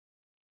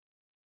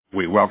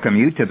We welcome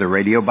you to the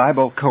Radio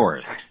Bible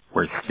Course.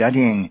 We're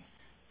studying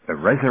the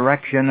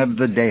resurrection of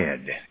the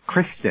dead,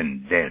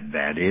 Christian dead,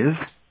 that is.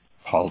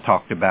 Paul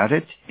talked about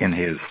it in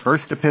his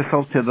first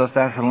epistle to the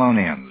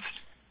Thessalonians.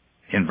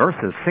 In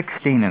verses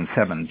 16 and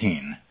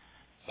 17,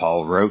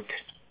 Paul wrote,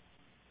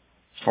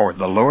 "For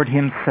the Lord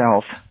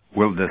himself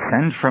will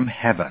descend from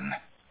heaven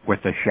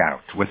with a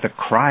shout, with a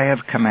cry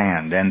of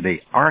command, and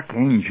the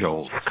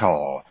archangel's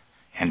call,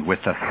 and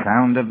with the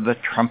sound of the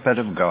trumpet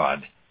of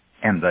God,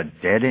 and the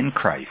dead in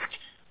Christ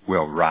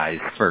will rise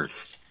first.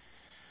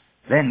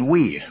 Then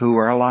we who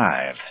are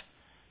alive,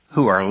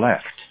 who are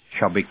left,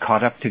 shall be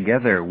caught up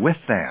together with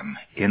them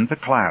in the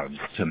clouds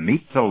to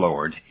meet the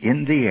Lord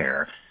in the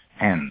air,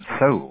 and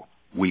so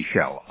we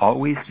shall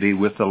always be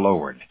with the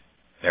Lord.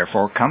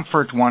 Therefore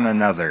comfort one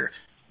another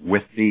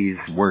with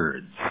these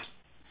words."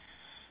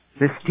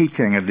 This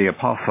teaching of the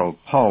Apostle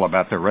Paul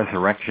about the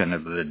resurrection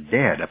of the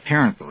dead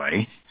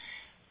apparently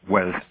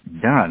was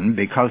done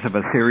because of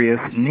a serious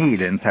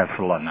need in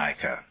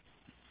Thessalonica.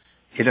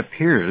 It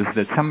appears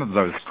that some of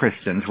those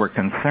Christians were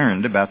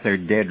concerned about their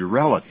dead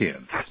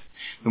relatives,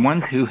 the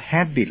ones who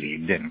had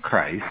believed in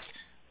Christ,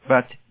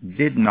 but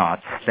did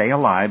not stay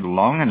alive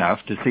long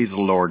enough to see the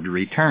Lord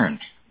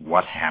return.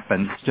 What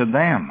happens to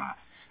them?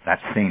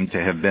 That seemed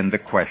to have been the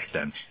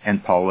question,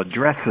 and Paul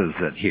addresses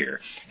it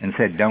here and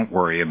said, don't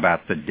worry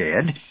about the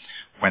dead.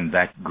 When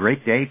that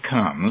great day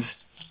comes,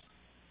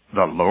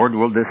 the Lord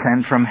will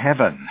descend from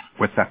heaven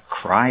with a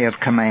cry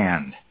of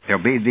command.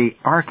 There'll be the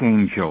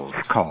archangel's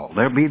call.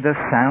 There'll be the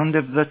sound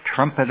of the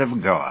trumpet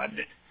of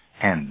God.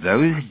 And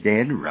those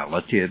dead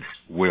relatives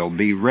will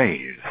be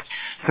raised.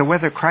 So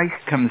whether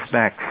Christ comes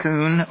back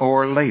soon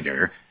or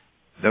later,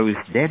 those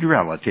dead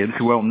relatives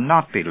will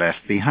not be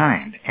left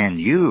behind.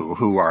 And you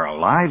who are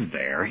alive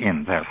there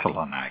in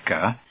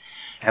Thessalonica,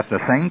 at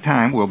the same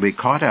time will be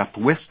caught up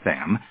with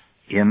them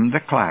in the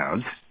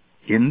clouds,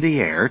 in the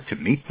air, to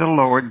meet the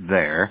Lord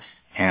there,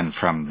 and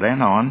from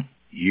then on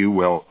you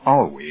will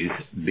always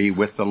be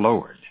with the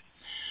Lord.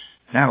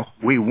 Now,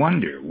 we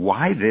wonder,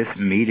 why this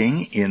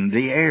meeting in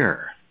the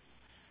air?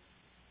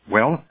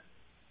 Well,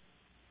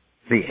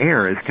 the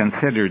air is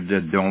considered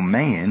the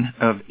domain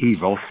of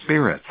evil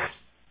spirits,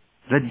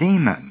 the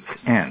demons,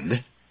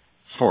 and,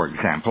 for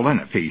example, in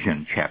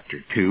Ephesians chapter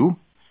 2,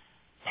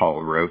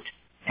 Paul wrote,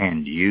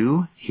 "And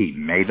you he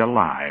made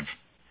alive,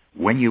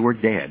 when you were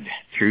dead,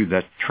 through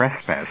the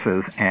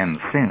trespasses and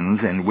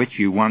sins in which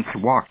you once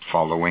walked,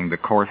 following the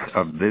course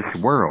of this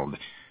world,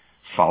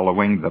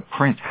 following the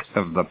prince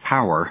of the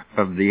power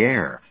of the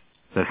air,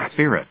 the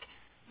spirit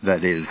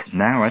that is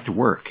now at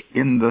work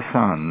in the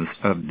sons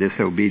of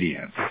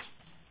disobedience."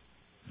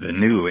 The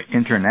New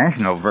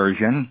International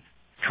Version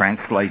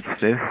translates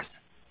this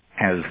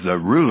as the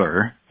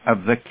ruler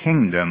of the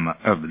kingdom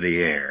of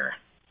the air.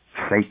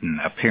 Satan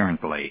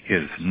apparently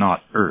is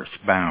not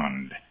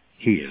earthbound.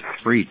 He is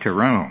free to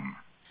roam.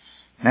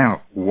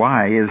 Now,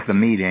 why is the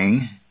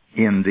meeting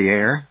in the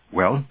air?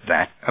 Well,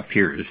 that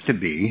appears to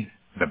be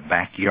the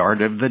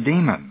backyard of the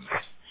demons.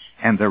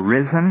 And the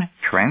risen,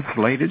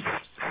 translated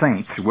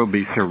saints will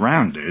be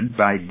surrounded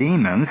by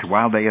demons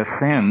while they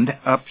ascend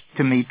up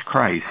to meet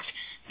Christ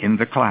in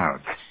the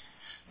clouds.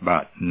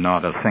 But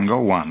not a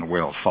single one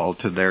will fall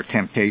to their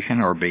temptation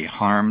or be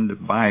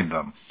harmed by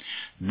them.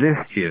 This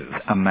is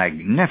a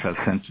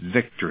magnificent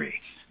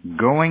victory,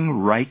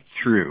 going right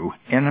through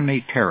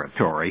enemy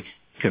territory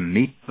to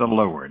meet the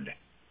Lord.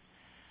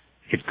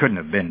 It couldn't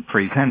have been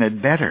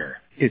presented better.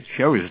 It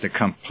shows the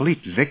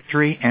complete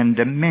victory and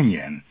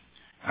dominion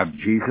of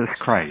Jesus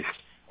Christ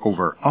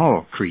over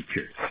all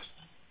creatures.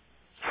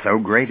 So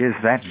great is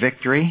that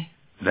victory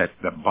that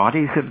the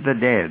bodies of the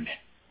dead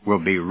will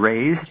be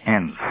raised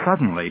and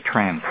suddenly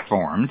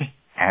transformed,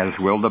 as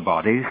will the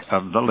bodies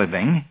of the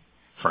living.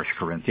 1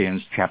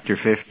 Corinthians chapter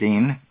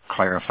 15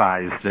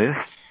 clarifies this,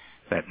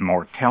 that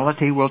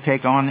mortality will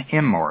take on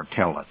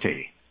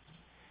immortality,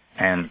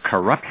 and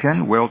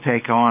corruption will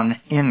take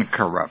on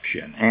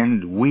incorruption,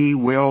 and we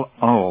will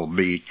all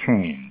be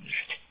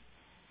changed.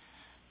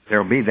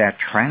 There will be that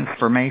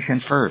transformation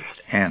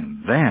first,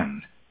 and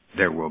then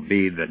there will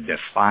be the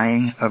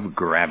defying of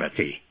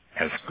gravity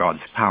as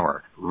God's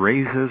power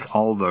raises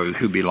all those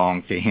who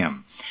belong to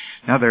Him.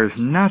 Now, there's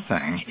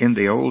nothing in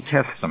the Old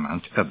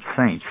Testament of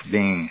saints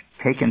being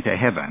taken to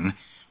heaven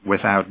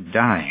without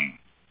dying.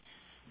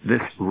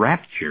 This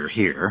rapture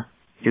here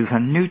is a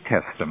New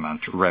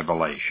Testament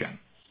revelation.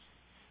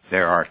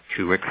 There are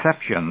two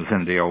exceptions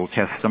in the Old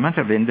Testament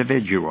of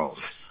individuals.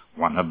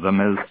 One of them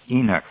is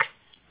Enoch,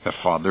 the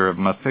father of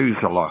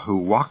Methuselah, who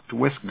walked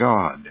with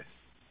God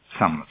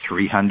some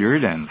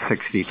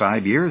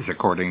 365 years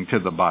according to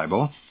the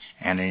Bible.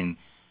 And in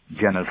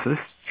Genesis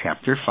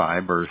chapter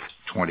 5, verse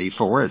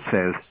 24, it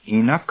says,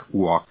 "Enoch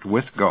walked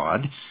with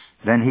God,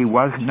 then he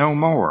was no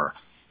more,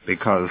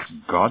 because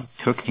God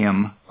took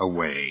him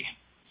away."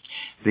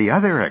 The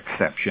other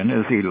exception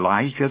is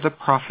Elijah the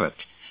prophet,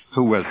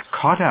 who was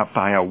caught up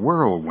by a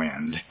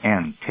whirlwind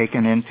and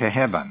taken into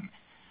heaven.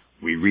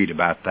 We read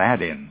about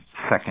that in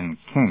 2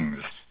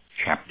 Kings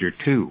chapter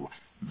 2,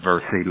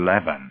 verse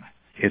 11.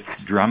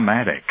 It's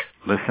dramatic.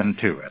 Listen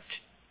to it.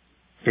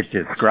 It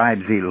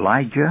describes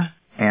Elijah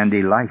and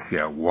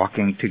Elisha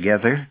walking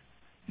together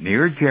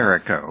near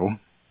Jericho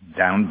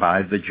down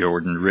by the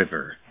Jordan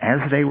River. As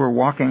they were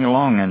walking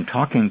along and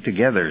talking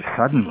together,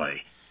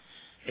 suddenly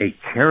a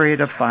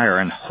chariot of fire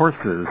and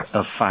horses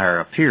of fire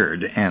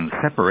appeared and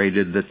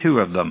separated the two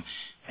of them,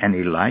 and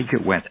Elijah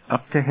went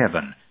up to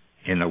heaven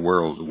in a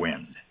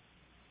whirlwind.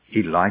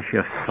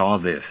 Elisha saw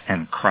this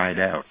and cried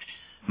out,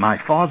 my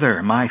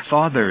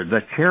father,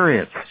 the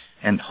chariots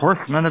and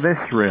horsemen of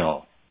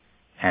Israel!"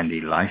 And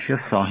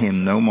Elisha saw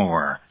him no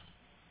more.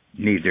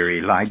 Neither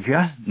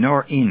Elijah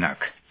nor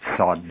Enoch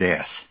saw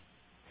death.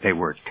 They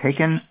were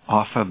taken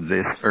off of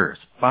this earth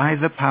by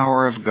the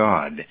power of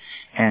God.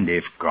 And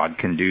if God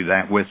can do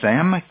that with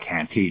them,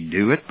 can't He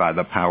do it by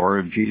the power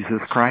of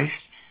Jesus Christ?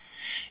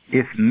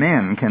 If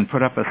men can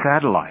put up a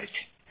satellite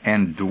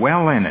and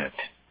dwell in it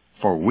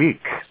for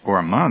weeks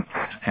or months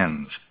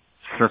and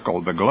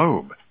circle the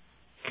globe,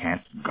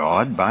 can't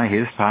God, by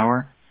His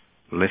power,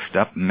 lift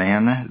up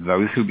men,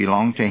 those who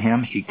belong to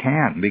Him? He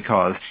can,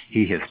 because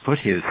He has put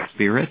His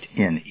Spirit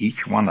in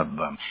each one of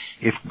them.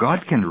 If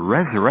God can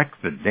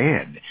resurrect the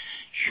dead,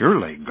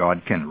 surely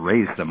God can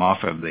raise them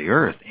off of the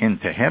earth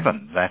into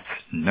heaven. That's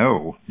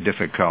no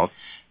difficult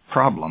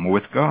problem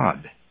with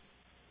God.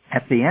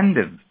 At the end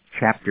of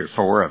chapter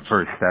 4 of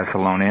 1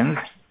 Thessalonians,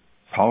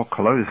 Paul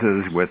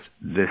closes with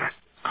this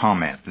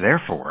comment,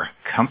 "Therefore,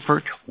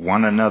 comfort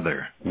one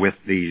another with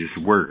these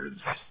words."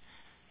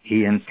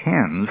 He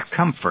intends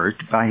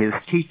comfort by his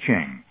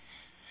teaching.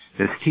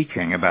 This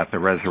teaching about the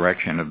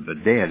resurrection of the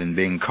dead and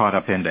being caught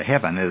up into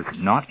heaven is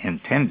not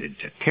intended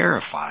to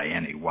terrify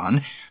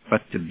anyone,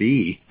 but to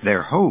be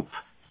their hope.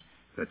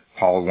 That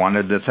Paul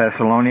wanted the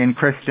Thessalonian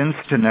Christians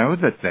to know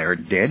that their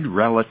dead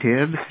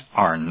relatives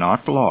are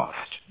not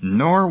lost,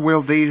 nor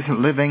will these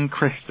living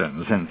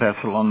Christians in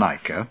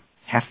Thessalonica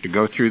have to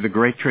go through the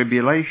Great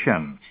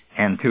Tribulation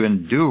and to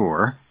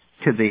endure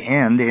to the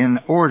end in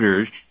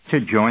order to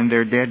join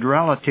their dead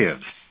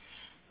relatives.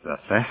 The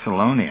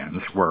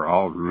Thessalonians were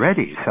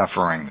already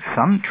suffering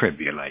some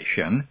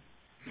tribulation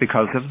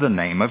because of the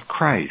name of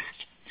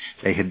Christ.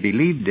 They had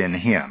believed in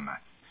Him,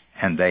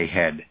 and they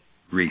had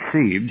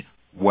received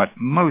what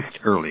most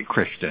early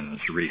Christians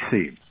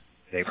received: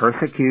 the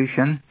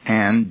persecution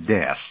and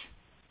death.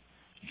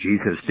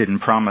 Jesus didn't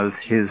promise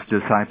His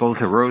disciples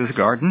a rose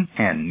garden,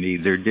 and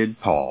neither did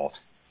Paul.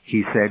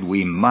 He said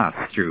we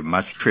must, through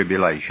much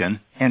tribulation,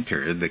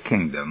 enter the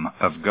kingdom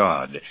of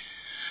God.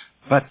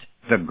 But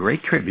the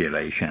Great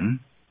Tribulation,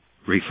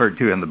 referred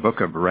to in the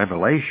book of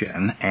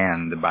Revelation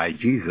and by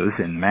Jesus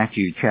in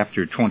Matthew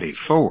chapter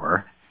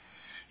 24,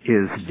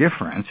 is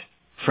different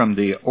from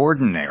the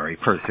ordinary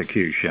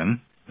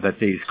persecution that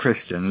these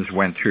Christians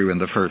went through in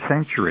the first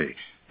century.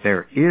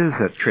 There is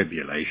a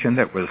tribulation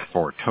that was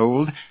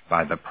foretold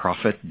by the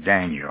prophet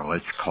Daniel.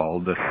 It's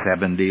called the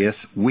 70th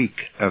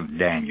week of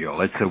Daniel.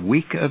 It's a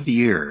week of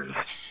years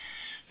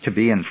to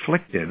be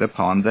inflicted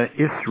upon the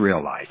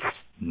Israelites,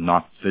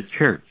 not the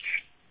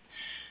church.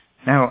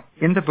 Now,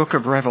 in the book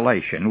of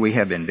Revelation, we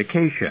have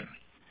indication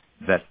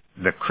that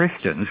the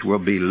Christians will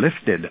be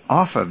lifted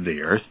off of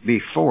the earth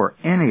before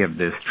any of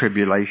this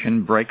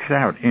tribulation breaks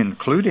out,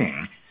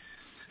 including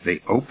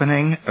the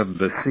opening of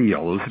the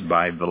seals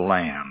by the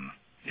Lamb.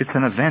 It's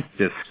an event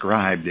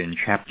described in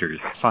chapters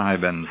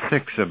 5 and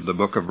 6 of the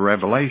book of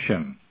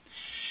Revelation.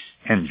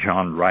 And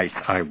John writes,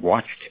 "I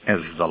watched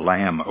as the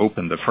Lamb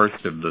opened the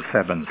first of the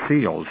 7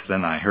 seals.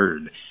 Then I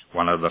heard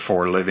one of the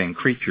 4 living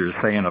creatures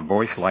say in a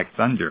voice like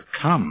thunder,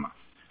 'Come.'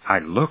 I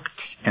looked,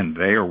 and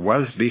there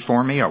was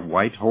before me a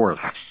white horse.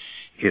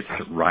 Its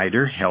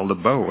rider held a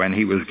bow, and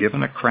he was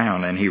given a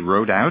crown, and he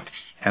rode out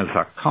as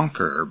a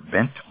conqueror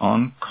bent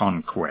on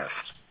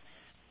conquest."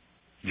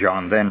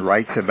 John then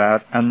writes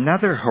about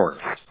another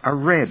horse, a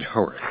red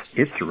horse.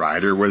 Its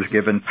rider was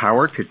given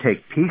power to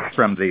take peace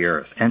from the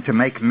earth and to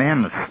make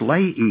men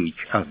slay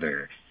each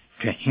other.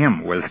 To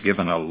him was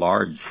given a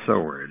large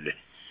sword.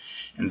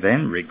 And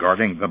then,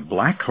 regarding the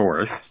black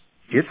horse,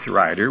 its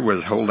rider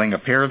was holding a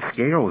pair of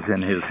scales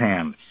in his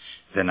hand.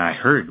 Then I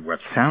heard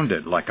what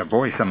sounded like a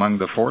voice among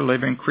the 4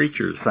 living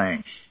creatures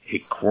saying, "A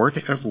quart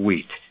of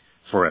wheat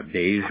for a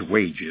day's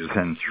wages,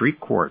 and 3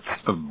 quarts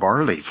of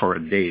barley for a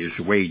day's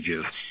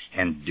wages,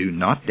 and do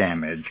not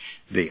damage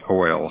the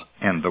oil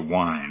and the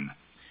wine."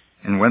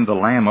 And when the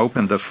Lamb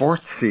opened the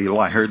 4th seal,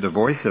 I heard the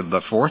voice of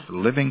the 4th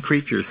living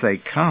creature say,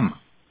 "Come."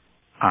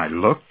 I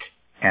looked,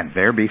 and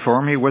there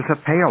before me was a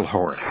pale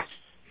horse.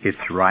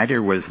 Its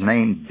rider was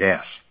named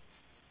Death,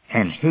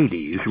 and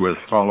Hades was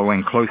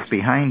following close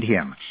behind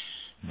him.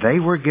 They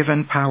were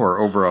given power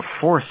over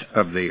 1/4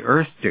 of the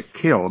earth to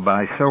kill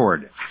by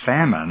sword,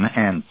 famine,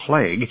 and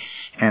plague,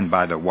 and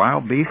by the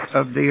wild beasts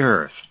of the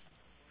earth.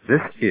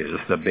 This is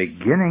the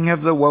beginning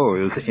of the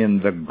woes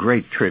in the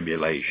Great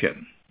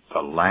Tribulation,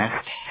 the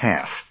last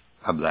half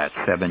of that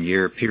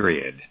 7-year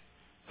period.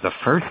 The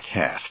first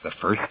half, the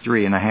first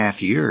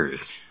 3.5 years,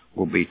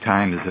 will be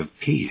times of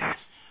peace,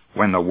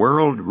 when the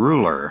world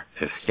ruler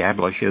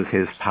establishes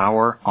his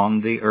power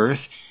on the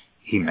earth.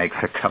 He makes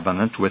a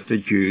covenant with the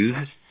Jews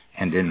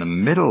And in the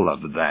middle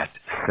of that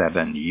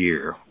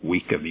 7-year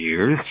week of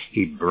years,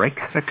 he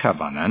breaks the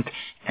covenant,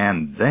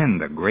 and then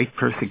the great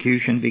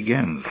persecution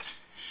begins.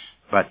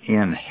 But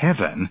in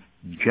heaven,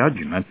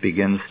 judgment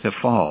begins to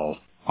fall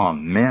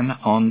on men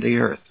on the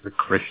earth. The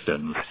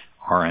Christians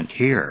aren't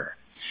here.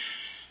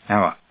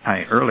 Now,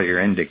 I earlier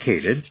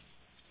indicated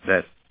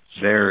that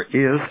there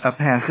is a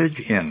passage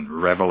in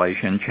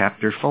Revelation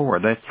chapter 4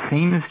 that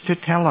seems to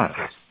tell us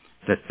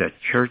that the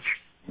church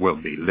will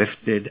be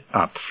lifted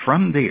up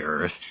from the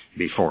earth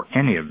before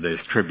any of this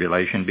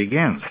tribulation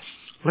begins.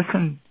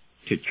 Listen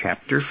to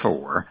chapter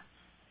 4,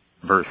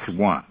 verse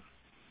 1.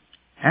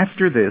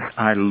 After this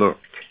I looked,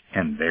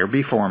 and there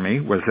before me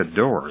was a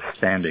door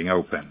standing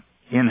open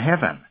in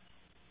heaven.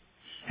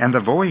 And the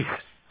voice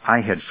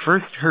I had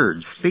first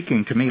heard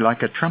speaking to me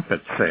like a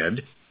trumpet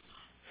said,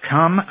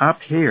 "Come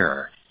up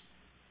here,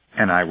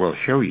 and I will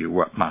show you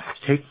what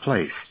must take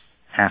place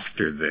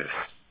after this."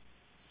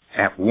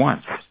 At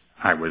once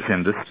I was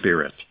in the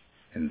Spirit,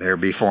 and there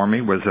before me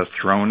was a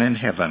throne in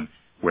heaven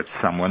with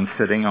someone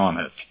sitting on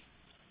it.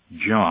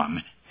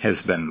 John has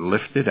been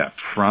lifted up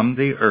from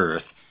the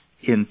earth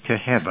into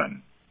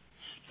heaven.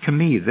 To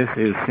me, this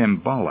is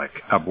symbolic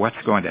of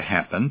what's going to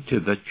happen to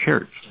the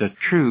church, the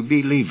true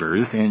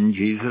believers in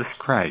Jesus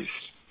Christ.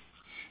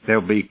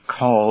 They'll be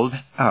called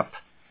up.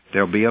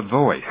 There'll be a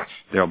voice.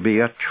 There'll be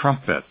a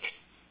trumpet.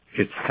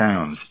 It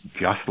sounds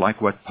just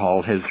like what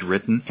Paul has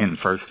written in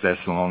 1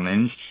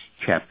 Thessalonians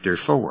chapter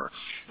 4.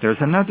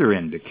 There's another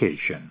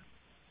indication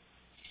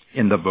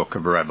in the book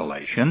of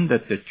Revelation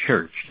that the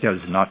church does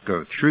not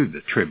go through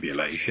the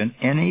tribulation,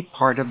 any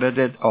part of it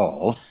at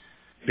all,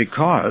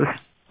 because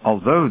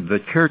although the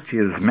church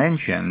is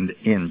mentioned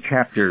in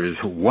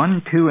chapters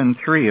 1, 2, and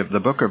 3 of the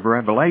book of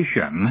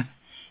Revelation,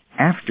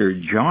 after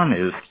John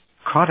is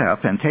caught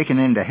up and taken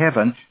into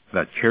heaven,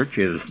 the church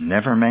is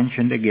never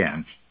mentioned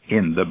again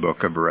in the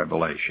book of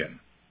Revelation.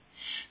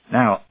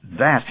 Now,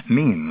 that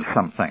means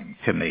something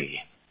to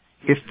me.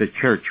 If the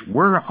church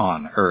were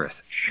on earth,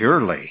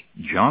 surely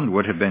John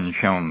would have been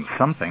shown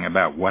something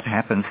about what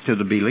happens to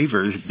the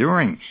believers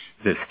during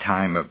this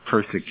time of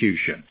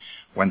persecution,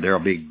 when there will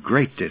be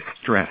great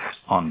distress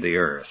on the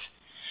earth.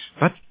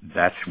 But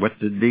that's what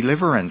the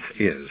deliverance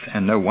is,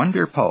 and no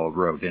wonder Paul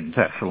wrote in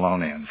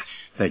Thessalonians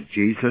that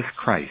Jesus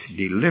Christ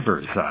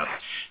delivers us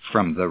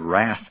from the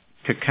wrath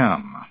to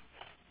come.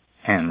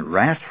 And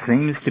wrath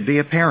seems to be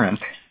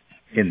apparent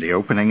in the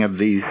opening of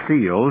these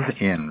seals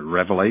in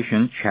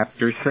Revelation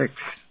chapter 6.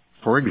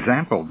 For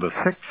example, the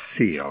 6th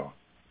seal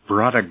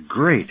brought a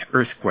great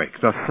earthquake.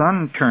 The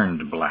sun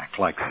turned black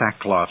like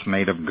sackcloth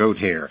made of goat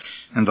hair,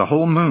 and the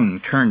whole moon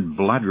turned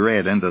blood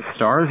red, and the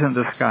stars in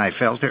the sky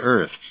fell to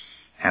earth,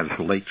 as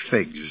late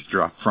figs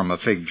drop from a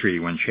fig tree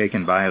when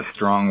shaken by a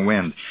strong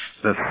wind.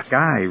 The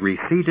sky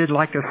receded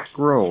like a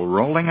scroll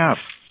rolling up,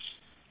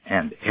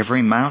 and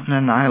every mountain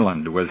and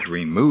island was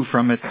removed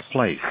from its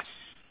place.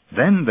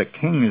 Then the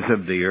kings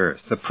of the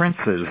earth, the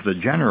princes, the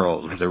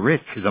generals, the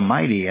rich, the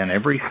mighty, and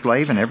every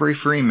slave and every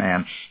free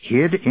man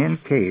hid in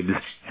caves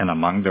and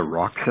among the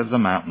rocks of the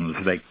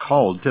mountains. They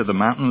called to the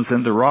mountains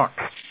and the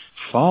rocks,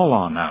 "Fall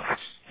on us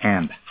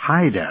and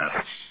hide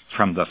us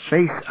from the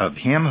face of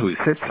him who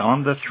sits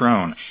on the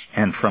throne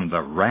and from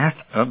the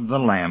wrath of the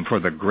Lamb, for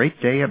the great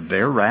day of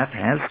their wrath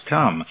has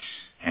come,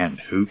 and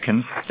who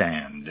can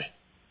stand?"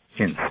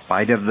 In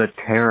spite of the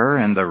terror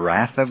and the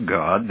wrath of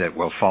God that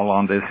will fall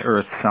on this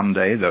earth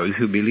someday, those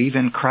who believe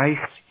in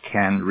Christ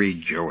can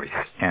rejoice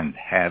and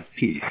have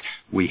peace.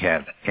 We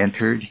have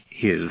entered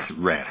his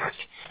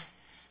rest.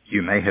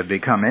 You may have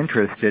become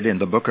interested in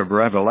the book of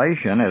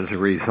Revelation as a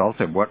result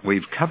of what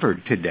we've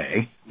covered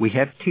today. We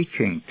have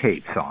teaching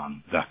tapes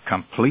on the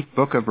complete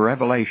book of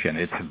Revelation.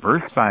 It's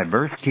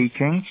verse-by-verse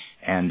teaching,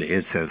 and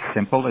it's as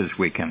simple as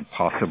we can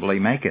possibly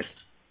make it.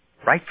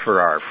 Write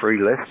for our free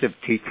list of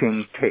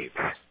teaching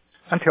tapes.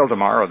 Until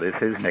tomorrow, this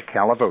is Nick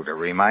Calavoda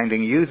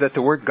reminding you that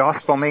the word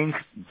gospel means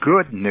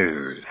good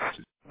news.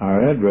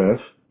 Our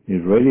address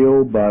is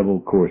Radio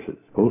Bible Courses,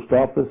 Post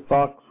Office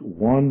Box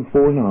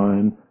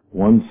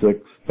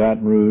 14916,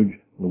 Baton Rouge,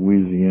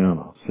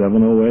 Louisiana,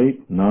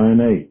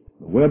 70898.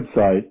 The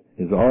website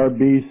is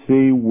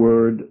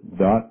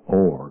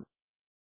rbcword.org.